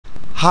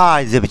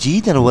Hi, this is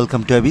Abhijit and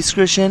welcome to Abhi's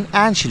Creation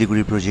and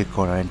Shiliguri project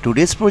corner. And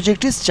today's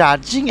project is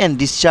charging and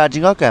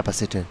discharging a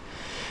capacitor.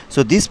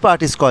 So this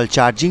part is called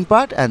charging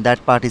part and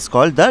that part is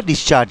called the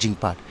discharging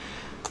part.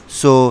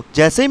 So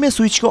जैसे ही मैं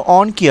switch को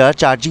on किया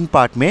charging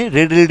part में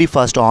red LED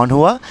first on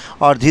हुआ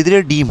और धीरे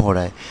धीरे deem हो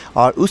रहा है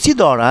और उसी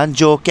दौरान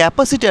जो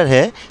कैपेसिटर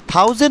है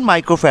 1000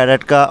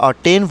 माइक्रोफैराड का और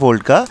 10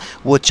 वोल्ट का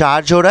वो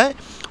चार्ज हो रहा है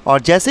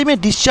और जैसे ही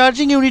मैं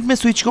डिस्चार्जिंग यूनिट में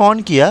स्विच को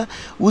ऑन किया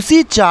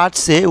उसी चार्ज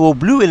से वो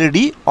ब्लू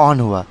एलईडी ऑन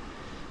हुआ।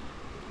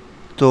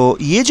 तो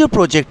ये जो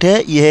प्रोजेक्ट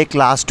है ये है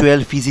क्लास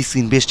 12 फिजिक्स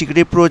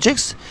इन्वेस्टिगेटिव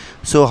प्रोजेक्ट्स।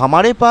 सो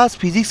हमारे पास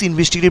फिजिक्स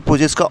इन्वेस्टिगेटिव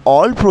प्रोजेक्ट्स का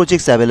ऑल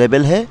प्रोजेक्ट्स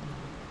अवेलेबल है।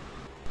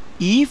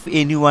 If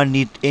anyone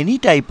need any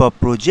type of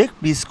project,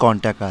 please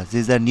contact us.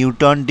 This is a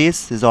Newton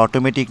disc, this is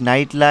automatic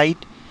night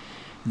light,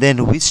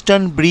 then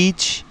Wheatstone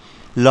bridge,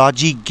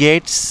 logic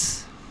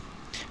gates,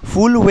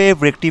 full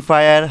wave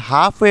rectifier,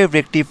 half wave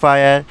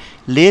rectifier,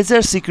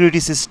 laser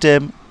security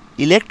system,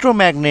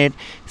 electromagnet,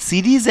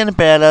 series and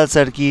parallel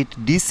circuit,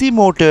 DC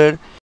motor,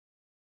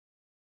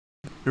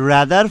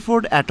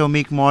 Rutherford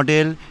atomic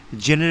model,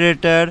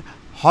 generator,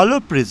 hollow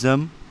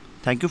prism.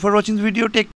 Thank you for watching the video. Take